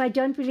 And if I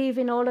don't believe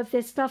in all of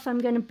this stuff, I'm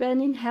going to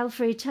burn in hell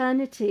for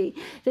eternity,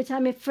 that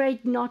I'm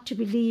afraid not to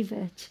believe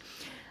it.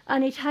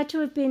 And it had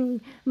to have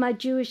been my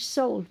Jewish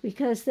soul,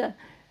 because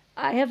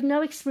I have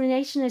no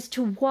explanation as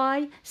to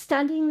why,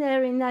 standing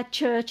there in that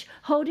church,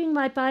 holding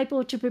my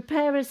Bible to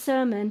prepare a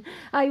sermon,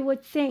 I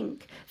would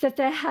think that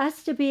there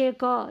has to be a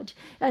God.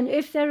 And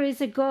if there is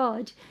a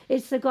God,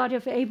 it's the God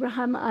of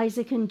Abraham,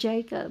 Isaac, and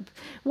Jacob.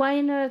 Why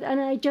on earth?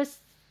 And I just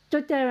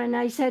stood there and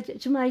I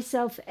said to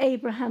myself,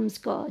 Abraham's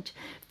God.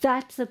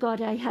 That's the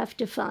God I have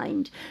to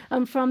find.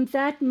 And from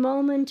that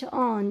moment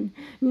on,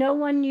 no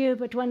one knew,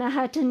 but when I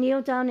had to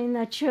kneel down in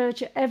that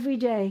church every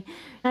day,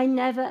 I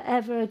never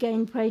ever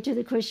again prayed to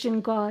the Christian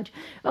God,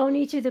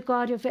 only to the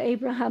God of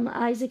Abraham,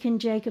 Isaac,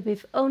 and Jacob.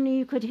 If only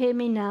you could hear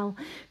me now.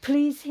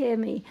 Please hear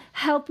me.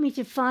 Help me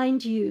to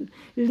find you.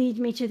 Lead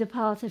me to the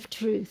path of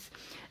truth.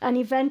 And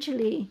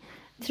eventually,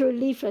 through a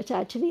leaflet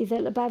actually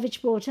that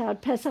Lubavitch brought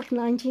out, Pesach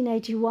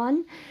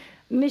 1981.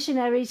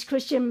 Missionaries,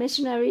 Christian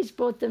missionaries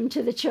brought them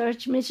to the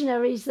church,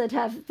 missionaries that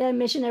have their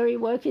missionary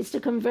work is to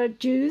convert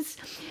Jews,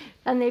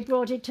 and they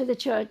brought it to the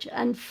church.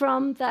 And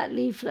from that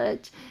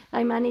leaflet,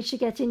 I managed to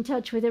get in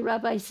touch with the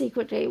rabbi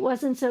secretly. It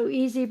wasn't so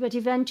easy, but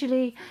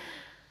eventually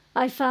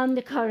I found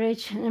the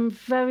courage, and I'm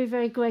very,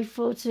 very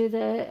grateful to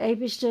the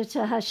Eibishter,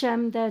 to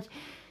Hashem, that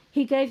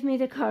he gave me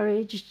the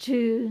courage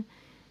to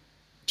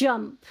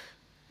jump.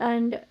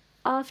 And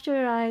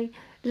after I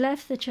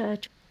left the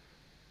church,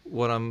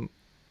 what I'm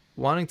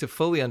wanting to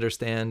fully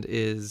understand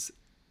is,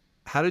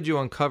 how did you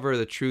uncover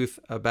the truth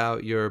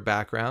about your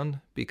background?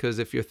 Because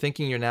if you're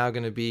thinking you're now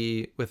going to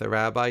be with a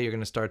rabbi, you're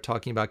going to start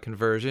talking about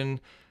conversion.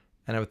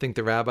 And I would think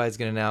the rabbi is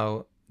going to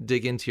now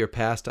dig into your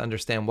past to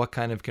understand what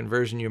kind of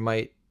conversion you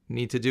might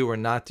need to do or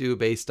not do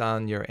based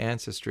on your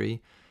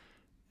ancestry.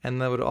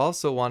 And I would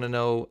also want to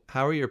know,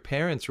 how are your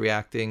parents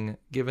reacting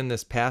given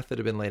this path that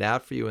had been laid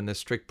out for you and this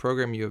strict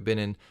program you have been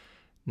in?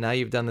 Now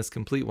you've done this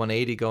complete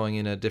 180 going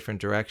in a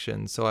different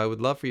direction. So I would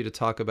love for you to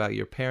talk about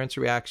your parents'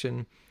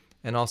 reaction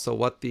and also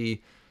what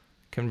the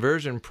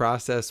conversion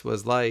process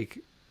was like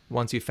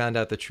once you found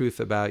out the truth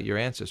about your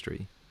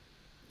ancestry.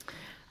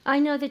 I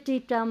know that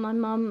deep down my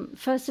mom,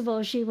 first of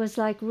all, she was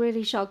like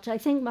really shocked. I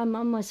think my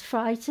mom was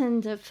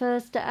frightened at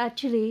first,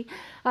 actually,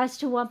 as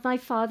to what my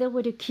father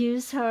would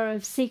accuse her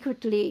of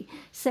secretly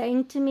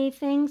saying to me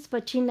things,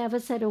 but she never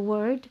said a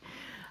word.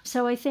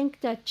 So I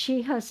think that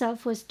she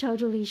herself was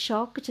totally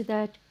shocked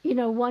that,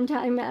 one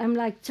time I'm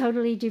like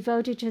totally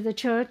devoted to the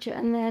church,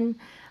 and then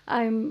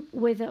I'm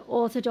with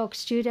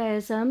Orthodox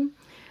Judaism,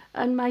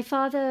 and my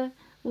father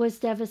was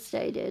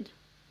devastated.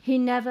 He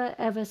never,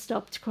 ever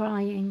stopped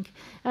crying,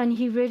 and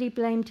he really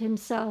blamed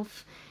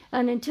himself.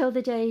 And until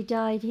the day he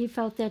died, he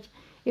felt that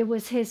it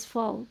was his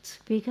fault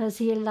because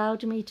he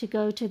allowed me to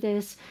go to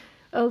this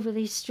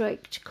overly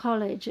strict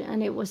college,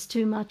 and it was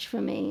too much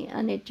for me,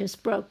 and it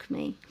just broke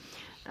me.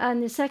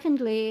 And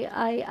secondly,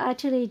 I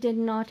actually did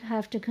not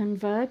have to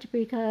convert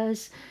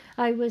because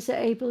I was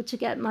able to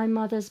get my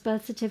mother's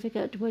birth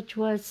certificate, which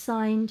was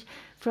signed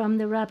from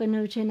the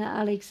Rabbinut in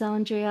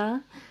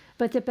Alexandria.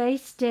 But the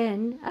Beis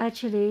Din,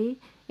 actually,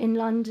 in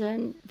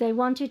London, they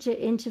wanted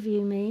to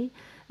interview me,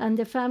 and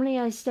the family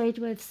I stayed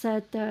with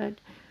said that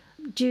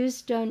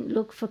Jews don't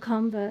look for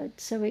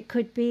converts, so it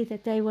could be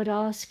that they would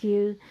ask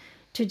you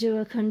to do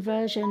a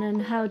conversion,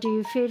 and how do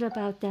you feel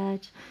about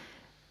that?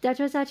 That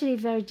was actually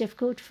very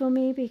difficult for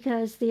me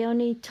because the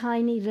only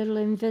tiny little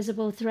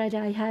invisible thread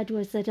I had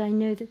was that I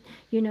knew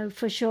that,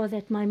 for sure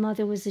that my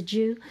mother was a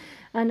Jew.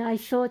 And I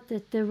thought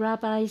that the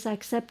rabbis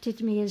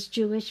accepted me as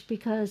Jewish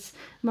because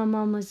my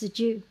mom was a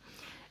Jew.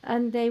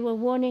 And they were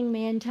warning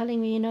me and telling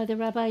me, the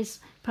rabbis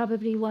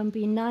probably won't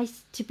be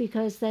nice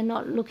because they're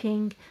not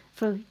looking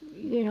for,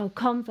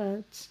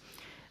 converts.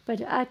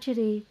 But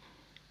actually,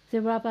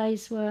 the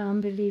rabbis were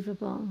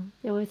unbelievable.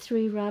 There were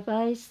 3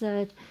 rabbis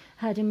that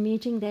had a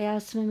meeting. They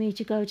asked for me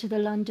to go to the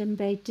London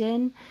Beit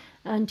Din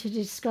and to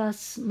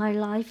discuss my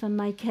life and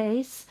my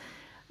case.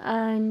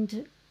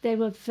 And they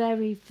were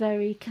very,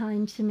 very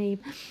kind to me.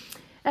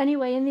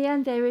 Anyway, in the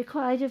end, they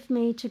required of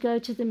me to go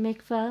to the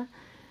mikveh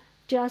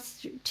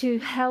just to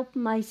help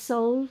my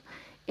soul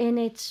in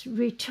its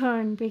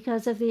return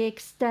because of the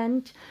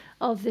extent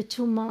of the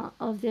tumah,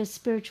 of the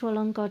spiritual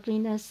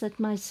ungodliness that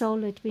my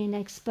soul had been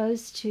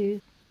exposed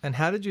to. And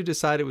how did you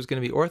decide it was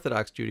going to be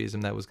Orthodox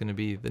Judaism that was going to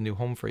be the new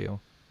home for you?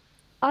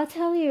 I'll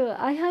tell you,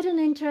 I had an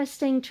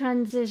interesting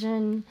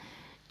transition,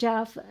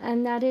 Jeff,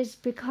 and that is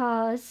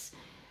because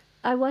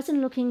I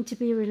wasn't looking to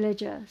be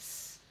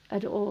religious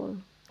at all.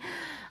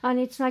 And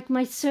it's like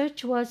my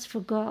search was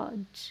for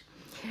God.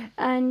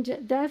 And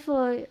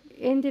therefore,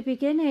 in the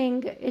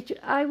beginning,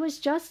 I was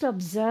just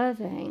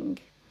observing.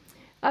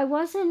 I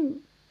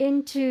wasn't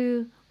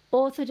into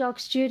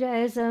Orthodox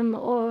Judaism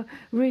or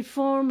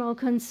Reform or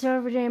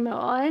Conservative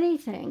or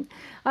anything.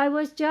 I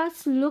was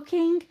just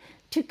looking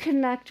to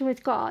connect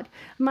with God.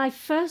 My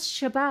first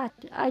Shabbat,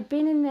 I'd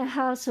been in their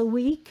house a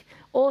week,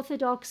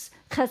 Orthodox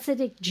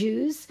Hasidic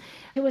Jews.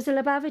 It was a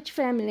Lubavitch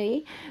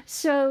family,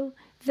 so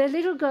the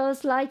little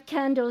girls light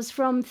candles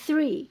from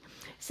 3.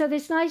 So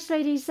this nice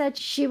lady said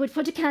she would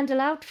put a candle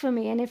out for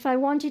me, and if I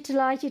wanted to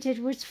light it,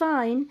 it was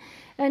fine.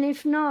 And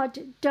if not,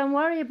 don't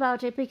worry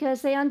about it,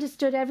 because they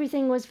understood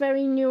everything was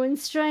very new and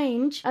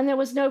strange, and there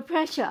was no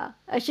pressure.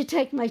 I should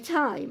take my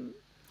time.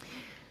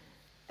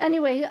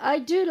 Anyway, I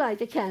do light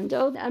the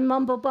candle and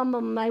mumble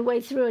my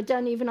way through. I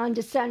don't even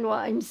understand what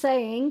I'm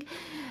saying.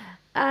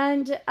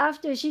 And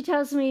after, she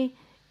tells me,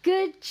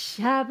 "Good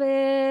Shabbos."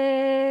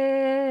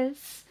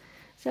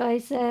 So I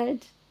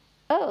said,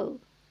 "Oh,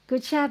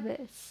 good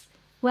Shabbos.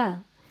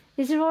 Well,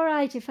 is it all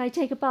right if I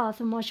take a bath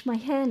and wash my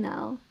hair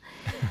now?"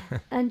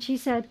 And she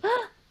said,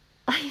 "Oh,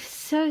 I'm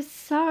so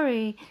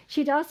sorry."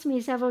 She'd asked me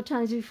several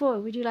times before,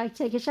 "Would you like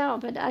to take a shower?"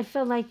 But I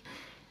felt like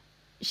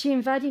she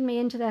invited me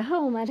into their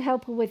home. I'd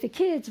help her with the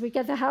kids. We'd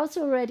get the house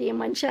all ready, and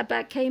when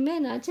Shabbat came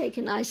in, I'd take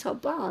a nice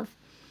hot bath.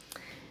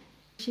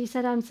 She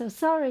said, I'm so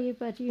sorry,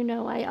 but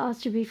I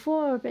asked you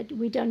before, but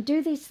we don't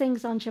do these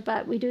things on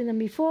Shabbat. We do them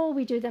before,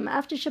 we do them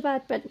after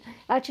Shabbat, but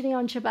actually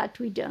on Shabbat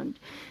we don't.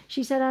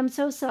 She said, I'm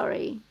so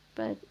sorry,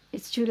 but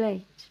it's too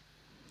late.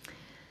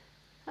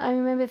 I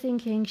remember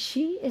thinking,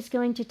 she is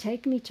going to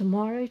take me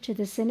tomorrow to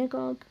the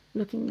synagogue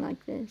looking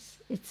like this.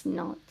 It's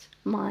not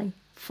my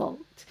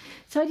fault.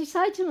 So I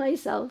decided to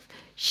myself,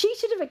 she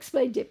should have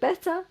explained it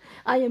better.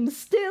 I am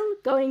still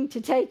going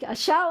to take a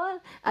shower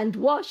and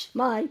wash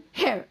my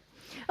hair.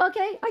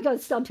 Okay, I go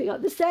stomping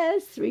up the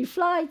stairs, 3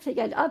 flights. I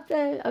get up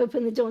there,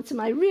 open the door to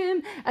my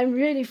room. I'm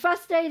really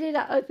frustrated.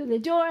 I open the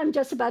door. I'm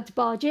just about to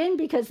barge in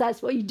because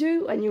that's what you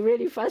do when you're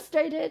really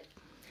frustrated.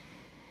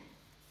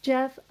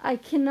 Jeff, I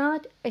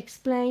cannot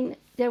explain.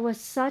 There was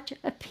such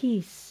a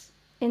peace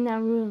in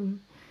that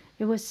room.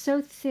 It was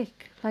so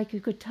thick, like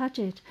you could touch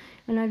it.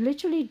 And I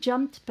literally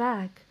jumped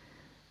back.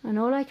 And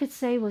all I could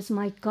say was,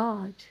 my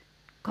God,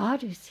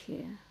 God is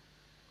here.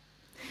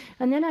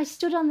 And then I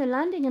stood on the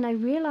landing and I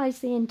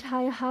realized the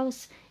entire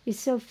house is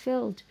so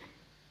filled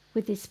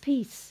with this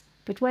peace.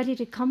 But where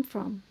did it come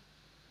from?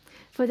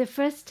 For the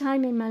first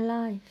time in my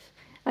life,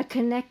 I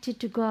connected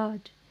to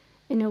God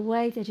in a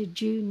way that a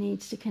Jew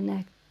needs to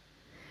connect.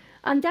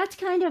 And that's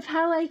kind of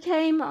how I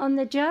came on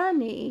the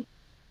journey.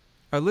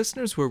 Our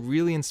listeners were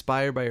really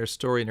inspired by our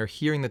story and are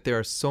hearing that there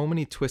are so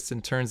many twists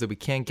and turns that we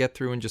can't get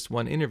through in just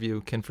one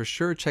interview can for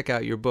sure check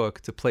out your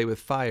book, To Play with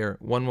Fire,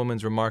 One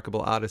Woman's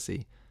Remarkable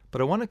Odyssey.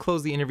 But I want to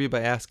close the interview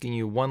by asking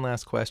you one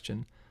last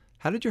question.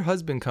 How did your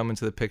husband come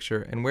into the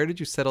picture, and where did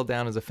you settle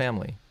down as a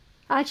family?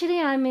 Actually,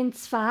 I'm in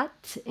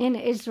Tzfat, in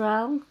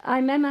Israel.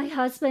 I met my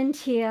husband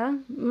here.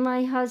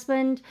 My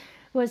husband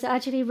was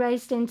actually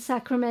raised in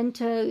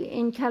Sacramento,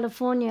 in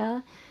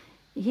California.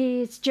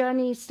 His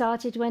journey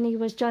started when he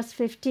was just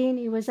 15.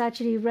 He was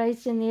actually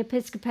raised in the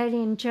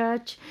Episcopalian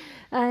Church,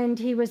 and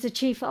he was a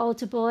chief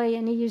altar boy,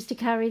 and he used to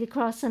carry the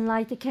cross and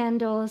light the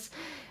candles.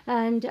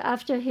 And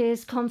after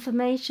his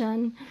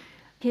confirmation,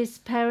 his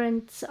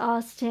parents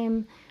asked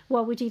him,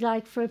 what would he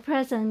like for a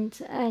present?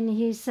 And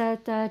he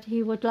said that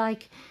he would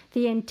like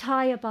the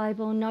entire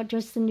Bible, not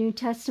just the New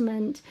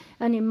Testament,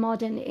 and in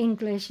modern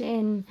English,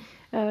 in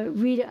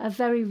a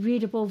very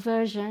readable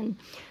version.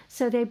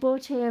 So they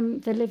bought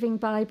him the Living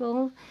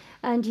Bible,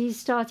 and he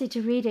started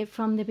to read it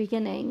from the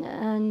beginning.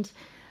 And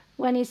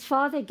when his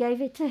father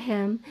gave it to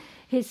him,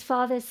 his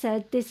father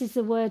said, this is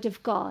the word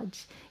of God.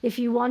 If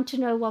you want to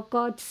know what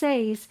God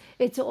says,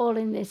 it's all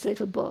in this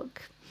little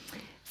book.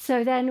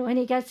 So then when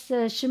he gets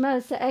to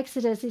Shemos, the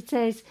Exodus, it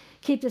says,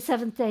 keep the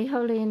seventh day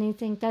holy. And you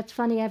think, that's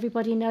funny,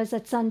 everybody knows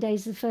that Sunday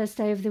is the first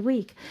day of the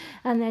week.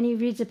 And then he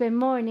reads a bit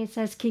more and it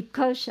says, keep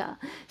kosher.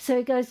 So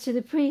he goes to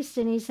the priest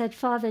and he said,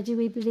 Father, do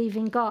we believe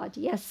in God?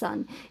 Yes,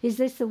 son. Is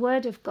this the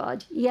word of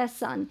God? Yes,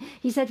 son.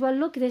 He said, well,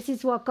 look, this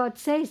is what God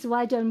says.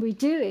 Why don't we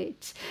do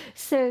it?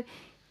 So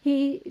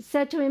he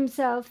said to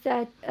himself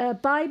that a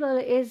Bible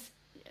is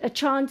a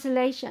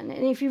translation.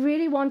 And if he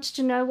really wants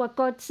to know what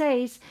God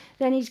says,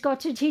 then he's got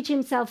to teach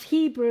himself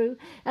Hebrew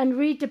and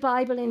read the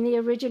Bible in the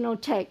original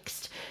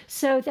text.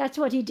 So that's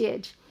what he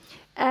did.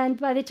 And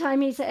by the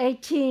time he's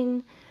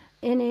 18,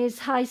 in his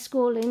high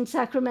school in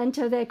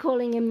Sacramento, they're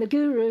calling him the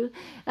guru.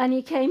 And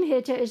he came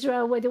here to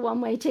Israel with a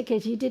one-way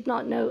ticket. He did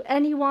not know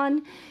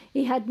anyone.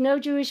 He had no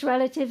Jewish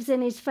relatives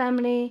in his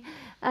family.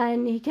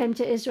 And he came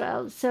to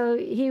Israel. So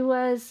he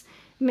was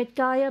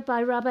Mitgaya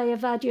by Rabbi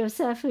Avad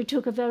Yosef, who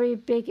took a very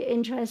big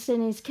interest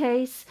in his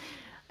case.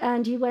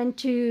 And he went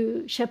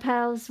to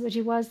Chappelle's, which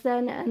he was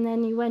then, and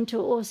then he went to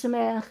Or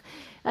Sameach,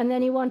 and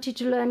then he wanted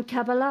to learn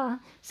Kabbalah.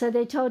 So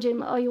they told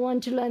him, oh, you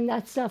want to learn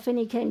that stuff? And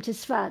he came to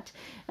Tzfat.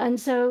 And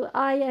so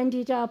I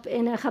ended up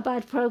in a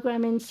Chabad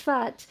program in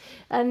Tzfat.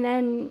 And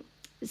then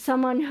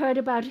someone heard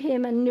about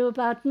him and knew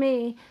about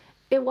me.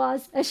 It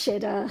was a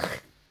shidduch.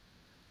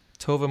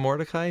 Tova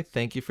Mordechai,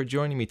 thank you for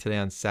joining me today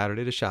on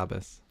Saturday to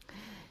Shabbos.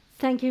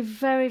 Thank you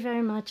very,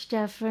 very much,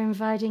 Jeff, for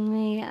inviting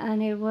me.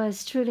 And it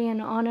was truly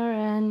an honor,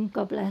 and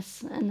God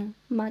bless and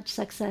much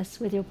success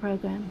with your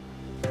program.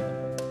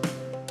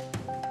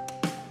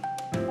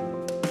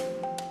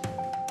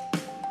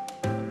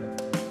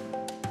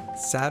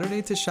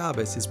 Saturday to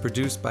Shabbos is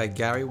produced by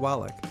Gary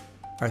Wallach.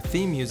 Our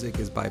theme music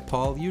is by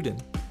Paul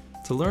Uden.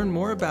 To learn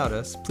more about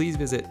us, please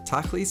visit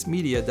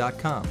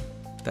tachlismedia.com.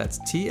 That's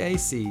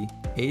TACHLIS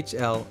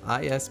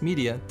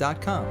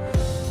media.com.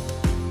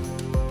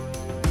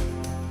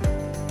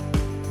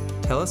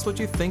 Tell us what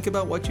you think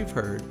about what you've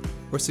heard,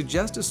 or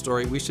suggest a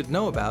story we should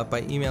know about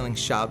by emailing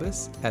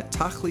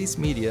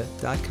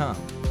shabbos@tachlismedia.com.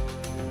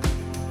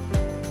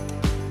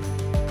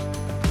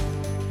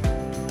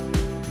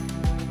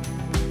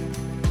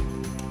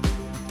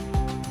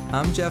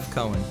 I'm Jeff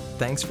Cohen.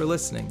 Thanks for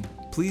listening.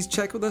 Please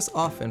check with us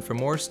often for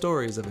more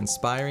stories of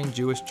inspiring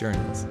Jewish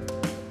journeys.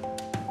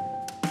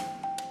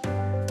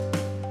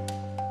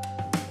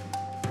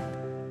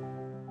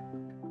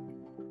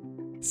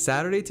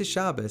 Saturday to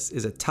Shabbos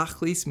is a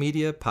Tachlis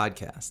Media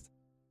podcast.